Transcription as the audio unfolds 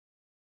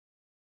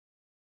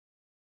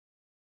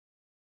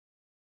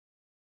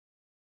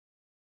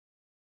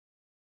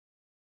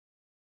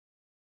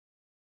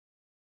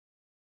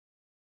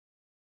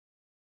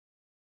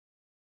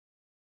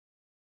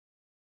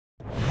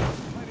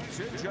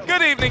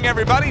Good evening,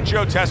 everybody.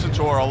 Joe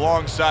Tessitore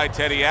alongside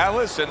Teddy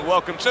Atlas, and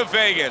welcome to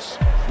Vegas,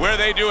 where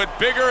they do it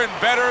bigger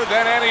and better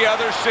than any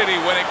other city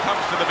when it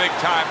comes to the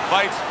big-time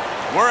fights.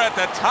 We're at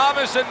the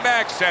Thomas &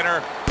 Mack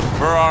Center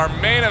for our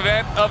main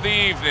event of the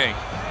evening.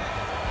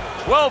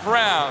 12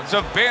 rounds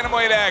of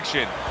bantamweight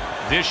action.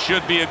 This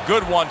should be a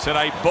good one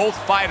tonight. Both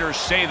fighters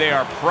say they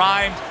are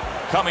primed,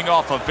 coming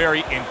off a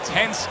very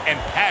intense and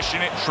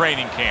passionate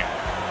training camp.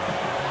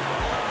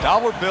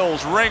 Dollar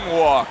Bill's ring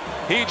walk.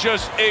 He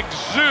just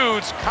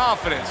exudes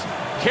confidence,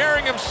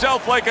 carrying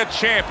himself like a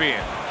champion.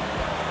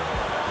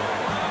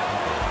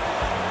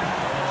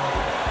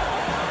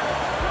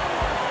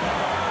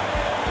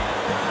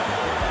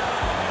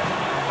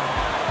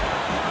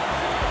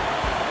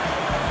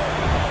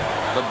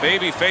 The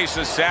babyface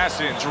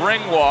assassin's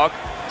ring walk,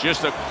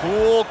 just a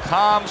cool,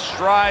 calm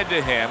stride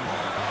to him.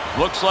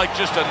 Looks like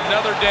just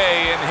another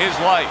day in his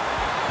life.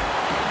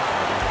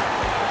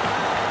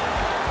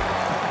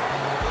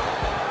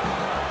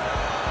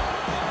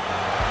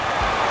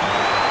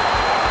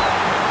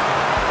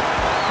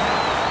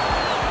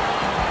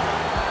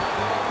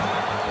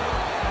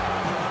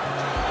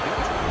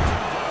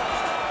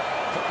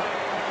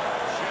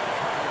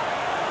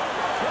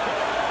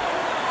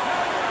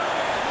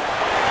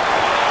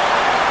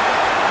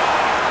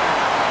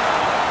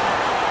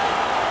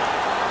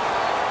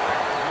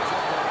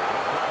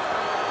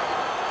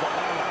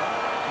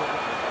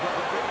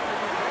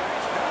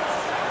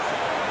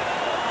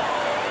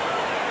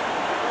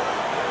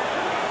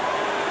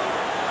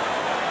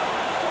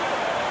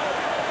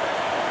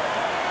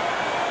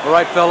 All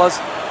right, fellas,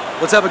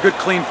 let's have a good,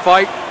 clean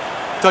fight.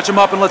 Touch them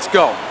up and let's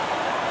go.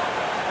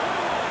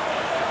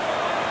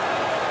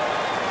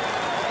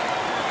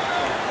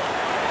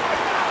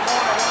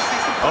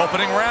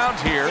 Opening round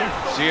here.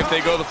 See if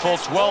they go the full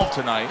 12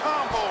 tonight.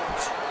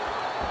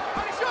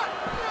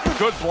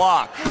 Good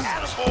block.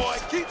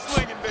 Keep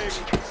swinging, baby.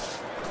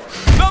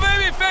 The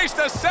baby-faced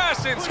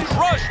assassins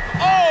crushed.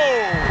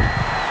 Oh!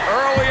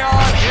 Early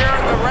on here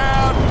in the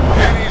round,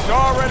 and he's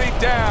already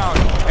down.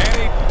 And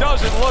he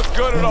doesn't look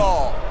good at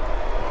all.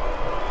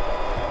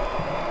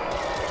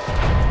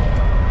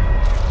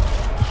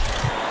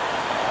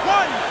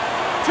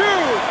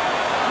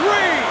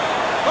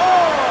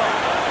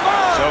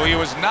 So he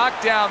was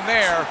knocked down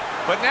there,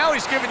 but now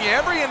he's giving you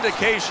every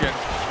indication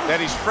that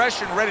he's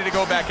fresh and ready to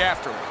go back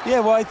after it.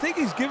 Yeah, well, I think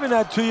he's giving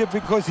that to you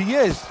because he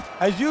is,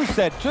 as you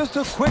said, just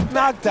a quick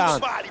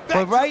knockdown.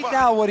 But right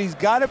now, what he's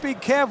got to be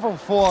careful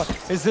for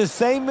is the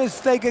same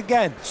mistake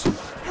again.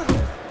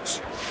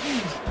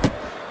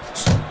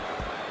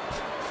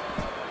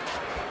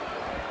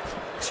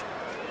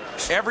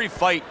 Every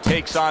fight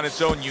takes on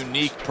its own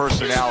unique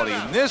personality.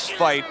 In this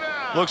fight,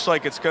 looks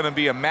like it's going to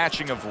be a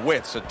matching of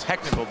wits, a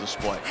technical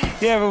display.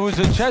 Yeah, if it was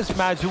a chess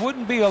match, it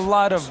wouldn't be a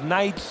lot of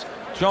knights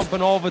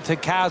jumping over to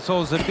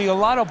castles. It'd be a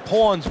lot of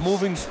pawns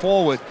moving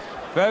forward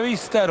very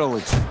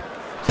steadily.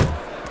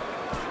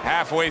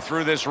 Halfway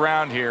through this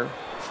round here.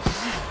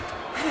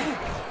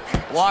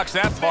 Blocks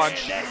that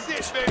punch. That's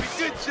it, baby.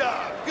 Good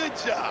job. Good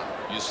job.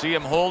 You see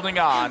him holding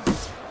on.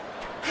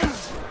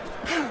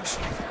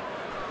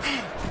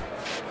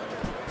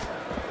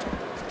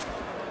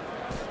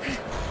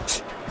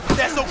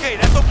 That's okay.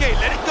 That's okay.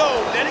 Let it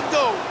go. Let it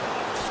go.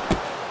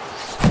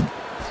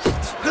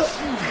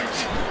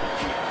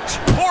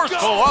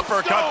 Forceful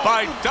uppercut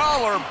by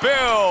Dollar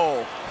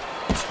Bill.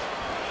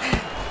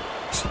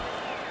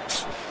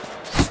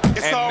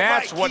 And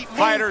that's what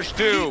fighters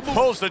do.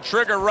 Pulls the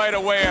trigger right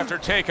away after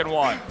taking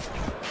one.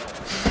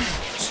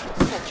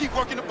 Keep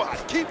working the body.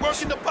 Keep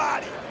working the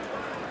body.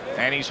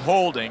 And he's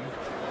holding.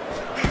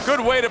 Good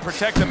way to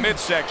protect the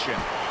midsection.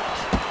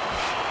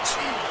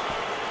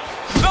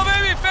 The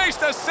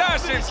baby-faced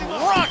assassin's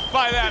rocked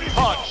by that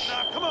punch.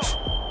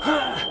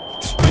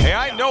 Hey,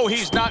 I know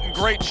he's not in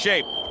great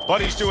shape, but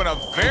he's doing a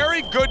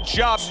very good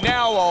job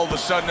now all of a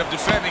sudden of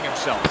defending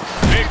himself.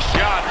 Big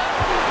shot.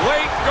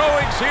 Late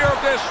goings here of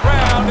this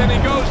round, and he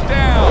goes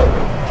down.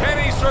 Can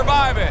he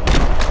survive it?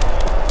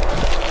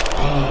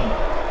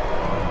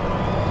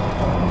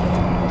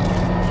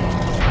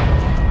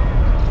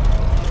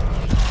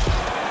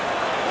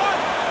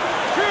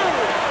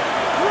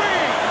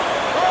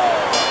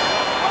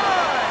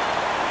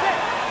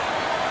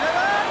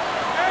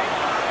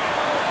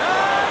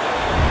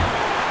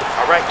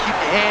 Right, keep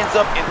your hands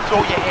up and throw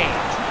your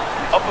hands.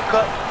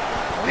 Uppercut,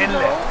 then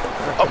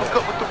left.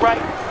 Uppercut with the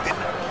right, then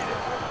left.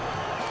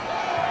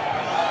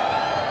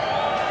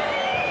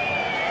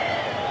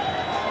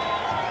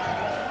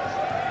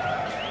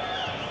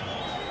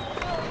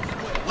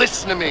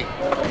 Listen to me.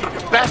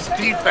 The best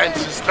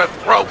defense is to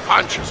throw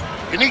punches.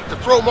 You need to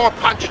throw more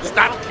punches.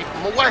 That'll keep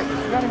him away.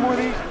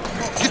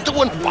 You're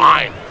doing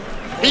fine.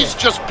 He's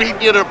just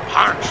beating you to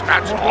punch,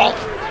 that's all.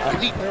 You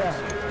need...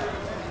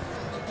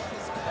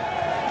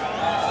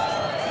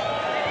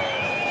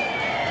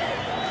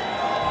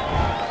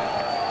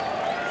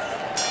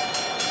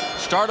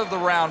 start of the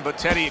round, but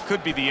Teddy, it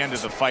could be the end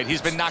of the fight.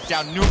 He's been knocked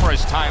down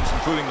numerous times,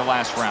 including the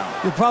last round.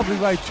 You're probably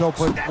right, Joe,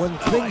 but when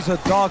things are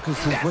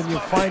darkest is when you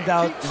find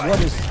out what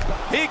is...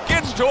 He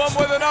gets to him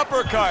with an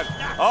uppercut.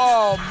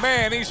 Oh,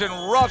 man, he's in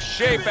rough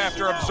shape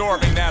after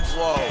absorbing that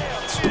blow.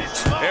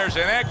 There's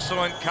an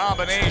excellent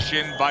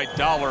combination by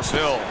Dollar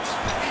Bill.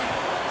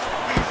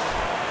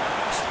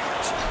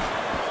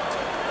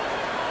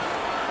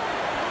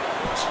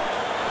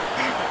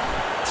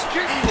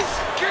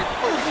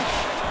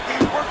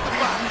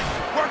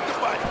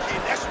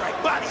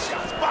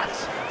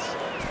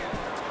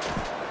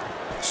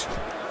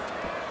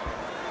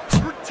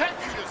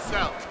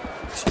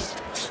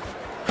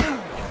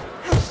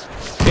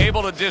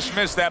 Able to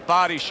dismiss that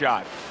body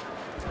shot.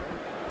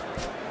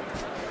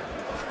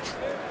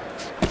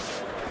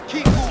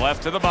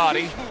 Left to the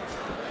body.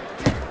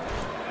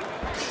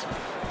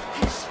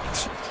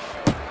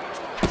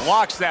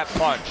 Blocks that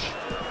punch.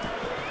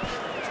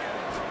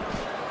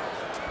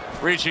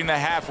 Reaching the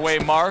halfway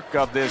mark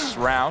of this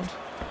round.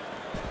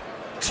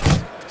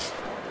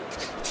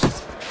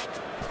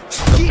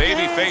 The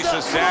babyface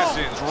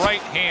assassin's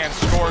right hand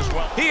scores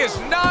well. He is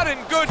not in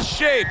good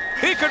shape.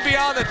 He could be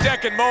on the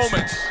deck in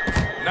moments.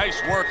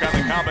 Nice work on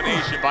the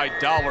combination by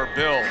Dollar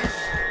Bill.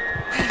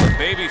 The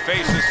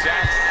babyface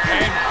assassin,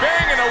 and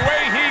bang, and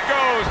away he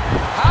goes.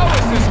 How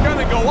is this going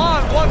to go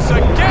on? Once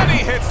again, he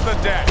hits the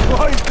deck.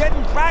 Well, he's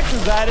getting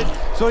practice at it,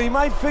 so he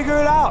might figure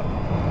it out.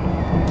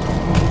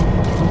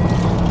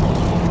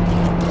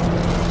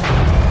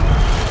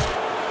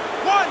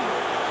 1,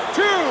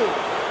 2,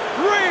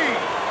 3,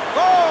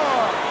 4.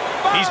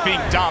 He's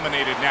being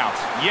dominated now.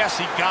 Yes,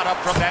 he got up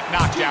from that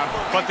knockdown,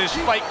 but this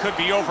fight could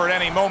be over at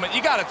any moment.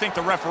 You got to think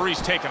the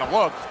referee's taking a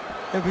look.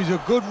 If he's a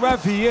good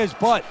ref, he is,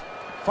 but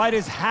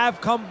fighters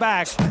have come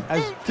back.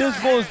 As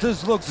dismal as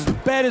this looks, as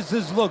bad as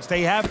this looks,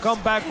 they have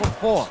come back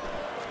before.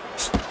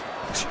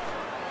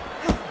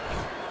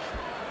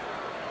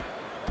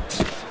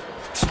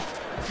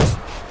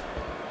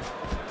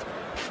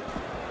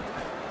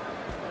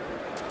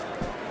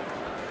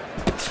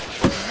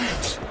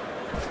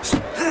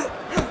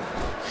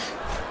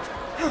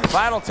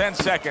 Final 10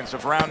 seconds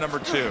of round number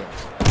 2.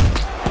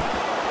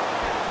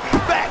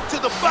 Back to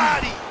the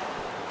body.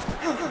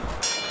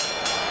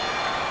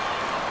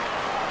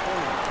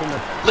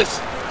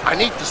 Listen, I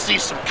need to see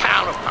some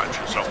counter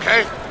punches,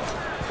 okay?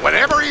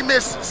 Whenever he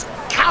misses,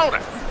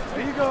 counter.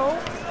 There you go.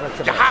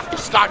 You have to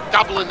start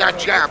doubling that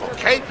jab,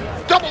 okay?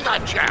 Double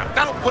that jab.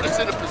 That'll put us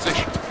in a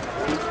position.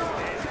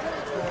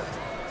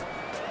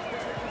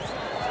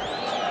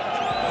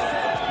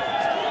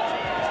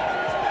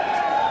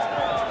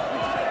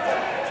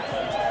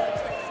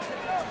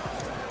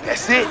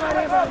 That's it.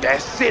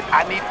 That's it.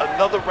 I need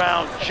another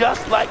round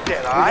just like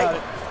that, all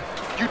right?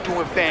 You're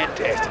doing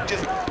fantastic.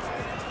 Just...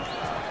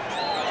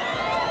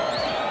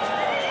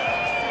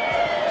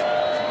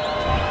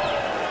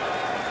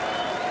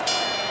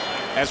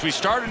 As we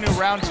start a new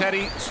round,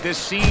 Teddy, this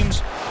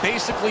seems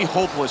basically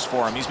hopeless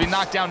for him. He's been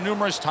knocked down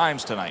numerous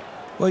times tonight.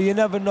 Well, you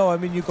never know. I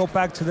mean, you go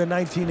back to the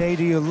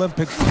 1980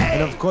 Olympics,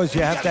 and of course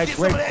you have that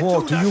great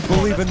quote, "Do you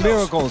believe in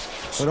miracles?"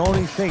 But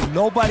only thing,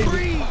 nobody...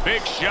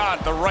 Big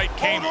shot, the right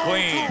came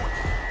clean.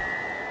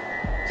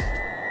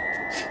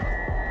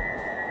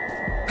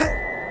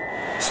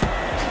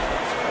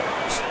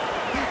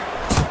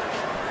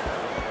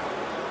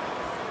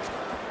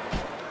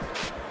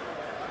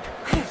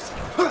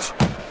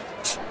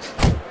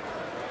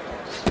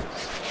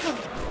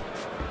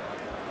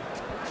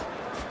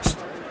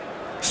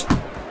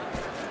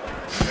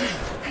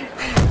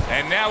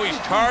 And now he's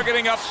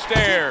targeting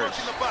upstairs.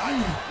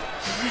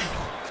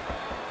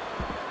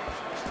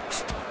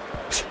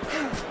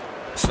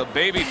 The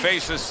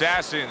babyface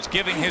assassin's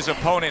giving his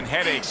opponent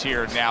headaches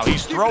here now.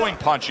 He's throwing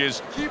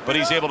punches, but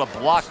he's able to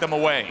block them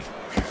away.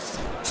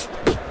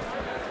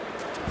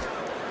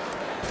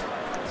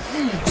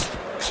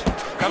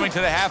 Coming to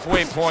the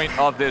halfway point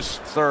of this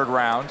third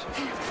round.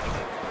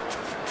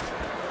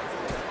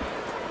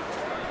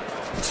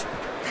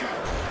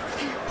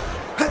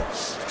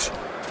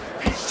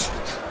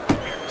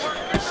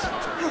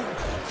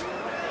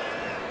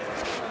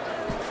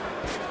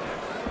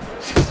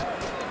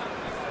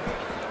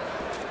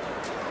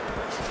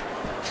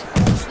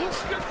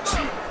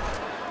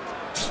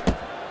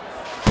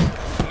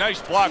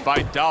 Nice block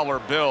by Dollar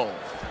Bill.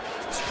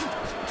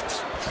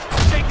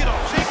 Shake it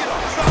off, shake it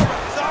off.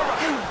 It's all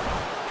right,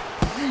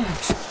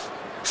 it's all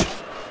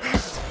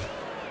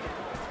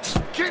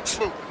right. Keep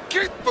moving,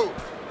 keep moving.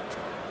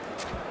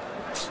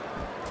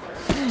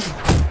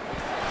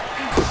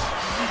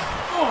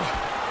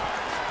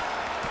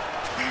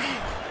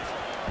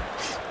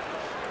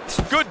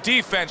 Good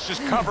defense,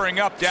 just covering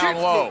up down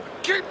low.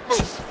 Keep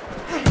moving.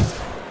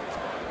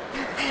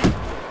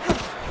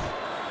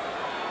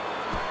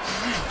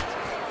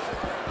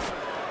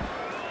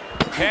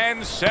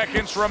 10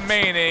 seconds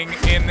remaining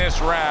in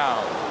this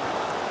round.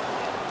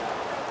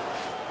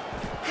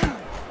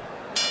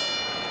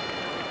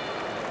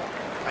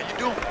 How you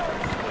doing?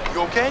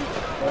 You okay?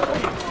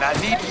 Now I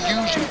need to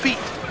use your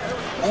feet.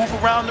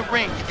 Move around the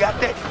ring. You got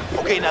that?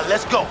 Okay, now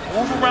let's go.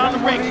 Move around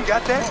the ring. You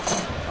got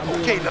that?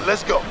 Okay, now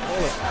let's go.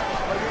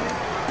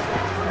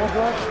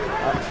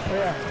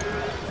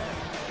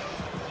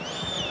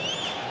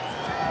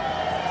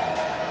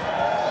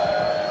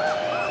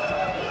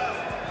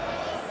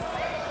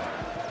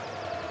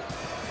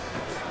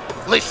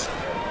 Listen,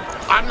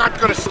 I'm not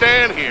gonna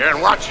stand here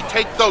and watch you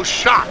take those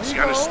shots,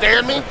 you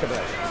understand me?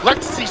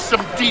 Let's see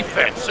some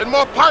defense and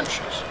more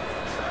punches.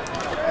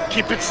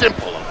 Keep it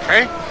simple,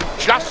 okay?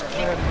 Just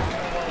keep it.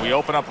 We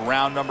open up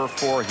round number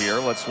 4 here.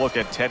 Let's look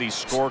at Teddy's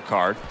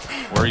scorecard,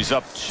 where he's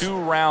up 2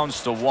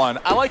 rounds to 1.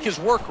 I like his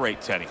work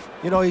rate, Teddy.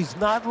 You know, he's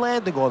not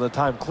landing all the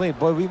time clean,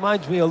 but it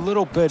reminds me a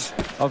little bit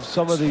of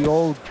some of the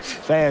old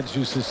fans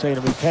used to say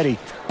to me, Teddy,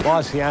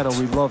 Marciano,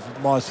 we love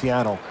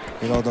Marciano,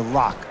 you know, the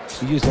Rock.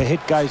 He used to hit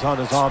guys on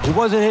his arms. He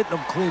wasn't hitting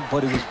them clean,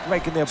 but he was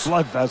breaking their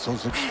blood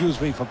vessels. Excuse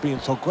me for being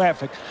so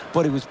graphic,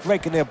 but he was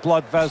breaking their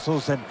blood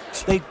vessels, and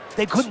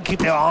they couldn't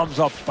keep their arms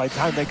up by the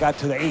time they got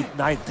to the 8th,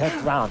 9th,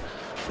 10th round.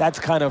 That's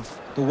kind of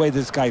the way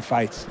this guy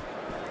fights.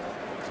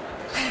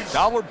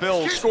 Dollar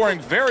Bill scoring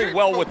very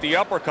well with the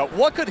uppercut.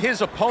 What could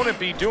his opponent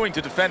be doing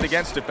to defend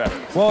against it better?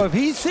 Well, if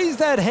he sees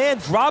that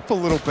hand drop a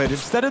little bit,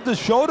 instead of the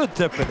shoulder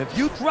tipping, if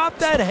you drop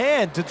that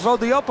hand to throw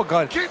the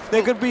uppercut,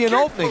 there could be an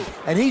opening,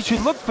 and he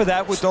should look for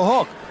that with the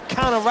hook.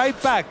 Counter right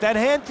back. That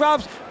hand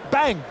drops,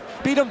 bang,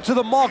 beat him to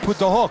the mark with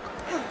the hook.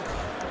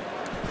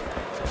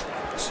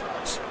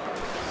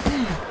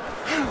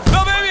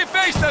 The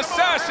baby-faced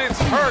assassin's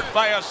hurt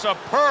by a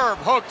superb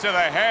hook to the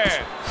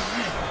head.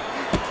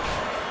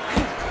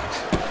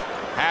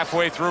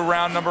 Halfway through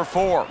round number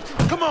 4.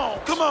 Come on,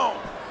 come on.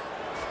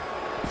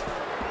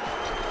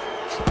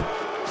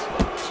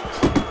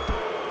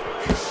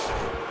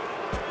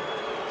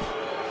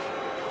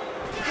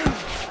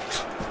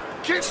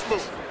 Keep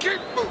moving, keep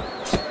moving.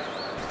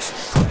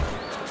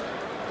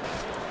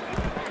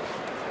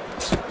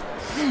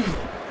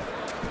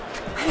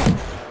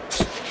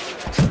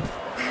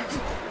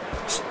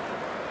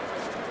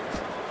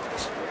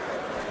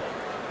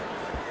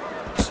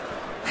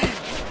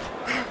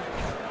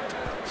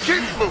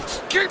 Keep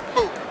moving, keep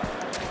moving.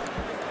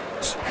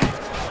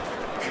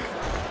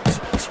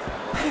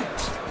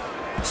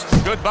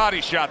 Good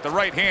body shot. The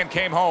right hand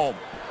came home.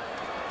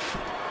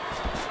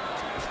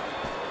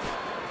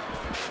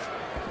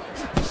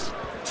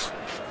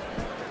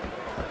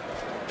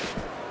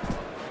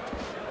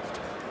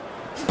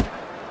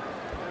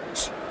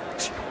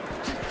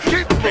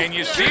 And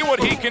you see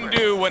what he can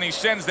do when he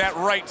sends that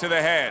right to the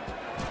head.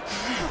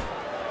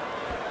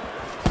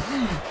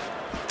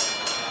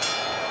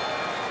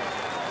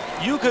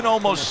 You can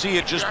almost see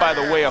it just by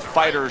the way a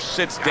fighter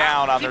sits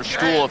down on their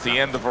stool at the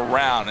end of a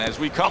round. As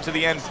we come to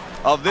the end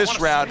of this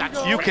round,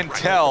 you can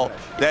tell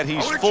that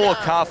he's full of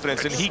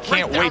confidence and he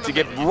can't wait to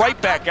get right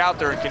back out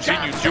there and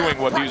continue doing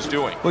what he was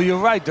doing. Well, you're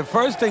right. The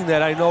first thing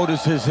that I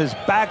notice is his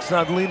back's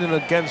not leaning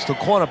against the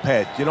corner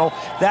pad. You know,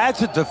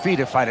 that's a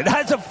defeated fighter.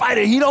 That's a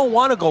fighter. He don't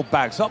want to go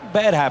back. Something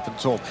bad happened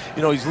to him.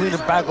 You know, he's leaning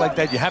back like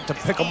that. You have to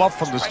pick him up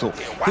from the stool.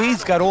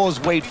 He's got all his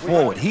weight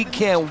forward. He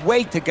can't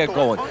wait to get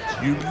going.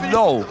 You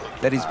know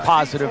that he's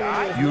positive.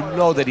 You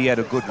know that he had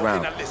a good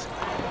round. Now listen,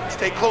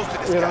 stay close to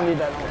this guy. You don't need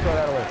that. Don't throw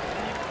that away.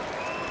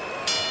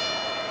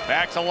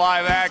 Back to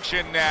live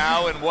action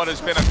now in what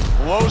has been a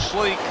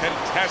closely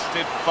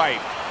contested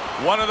fight.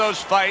 One of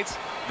those fights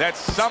that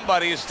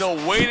somebody is still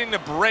waiting to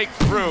break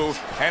through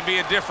and be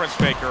a difference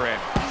maker in.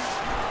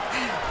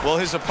 Well,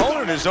 his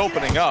opponent is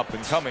opening up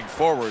and coming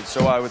forward,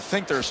 so I would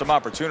think there are some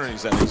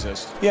opportunities that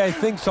exist. Yeah, I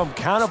think some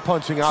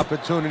counter-punching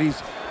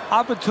opportunities.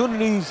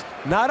 Opportunities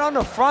not on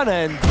the front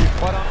end,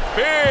 but on...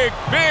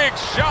 Big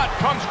shot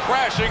comes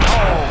crashing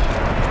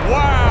home.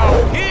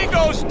 Wow, he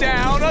goes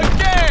down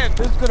again.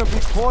 This is going to be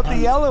called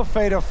the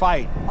elevator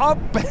fight. Up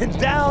and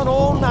down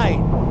all night.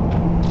 1, 2,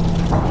 3,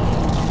 4,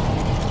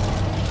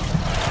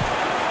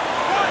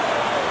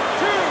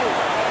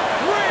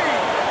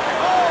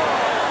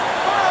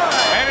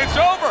 5. And it's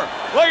over.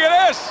 Look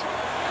at this.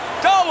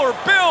 Dollar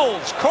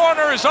Bill's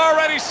corner is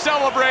already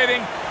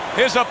celebrating.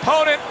 His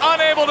opponent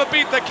unable to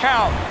beat the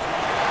count.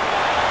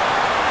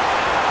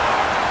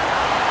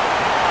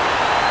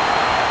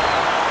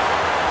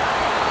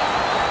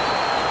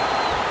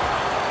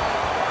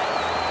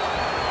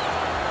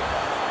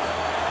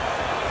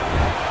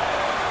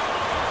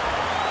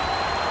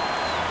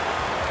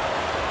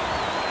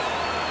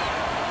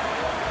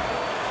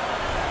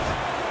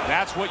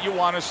 That's what you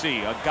want to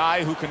see, a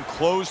guy who can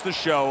close the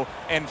show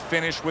and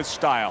finish with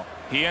style.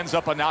 He ends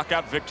up a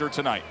knockout victor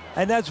tonight.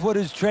 And that's what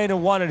his trainer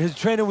wanted. His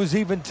trainer was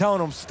even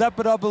telling him, step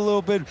it up a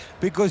little bit,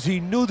 because he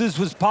knew this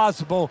was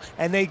possible,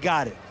 and they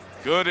got it.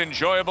 Good,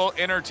 enjoyable,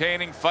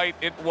 entertaining fight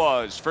it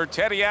was. For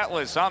Teddy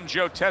Atlas, I'm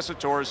Joe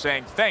Tessitore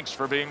saying thanks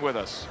for being with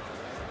us.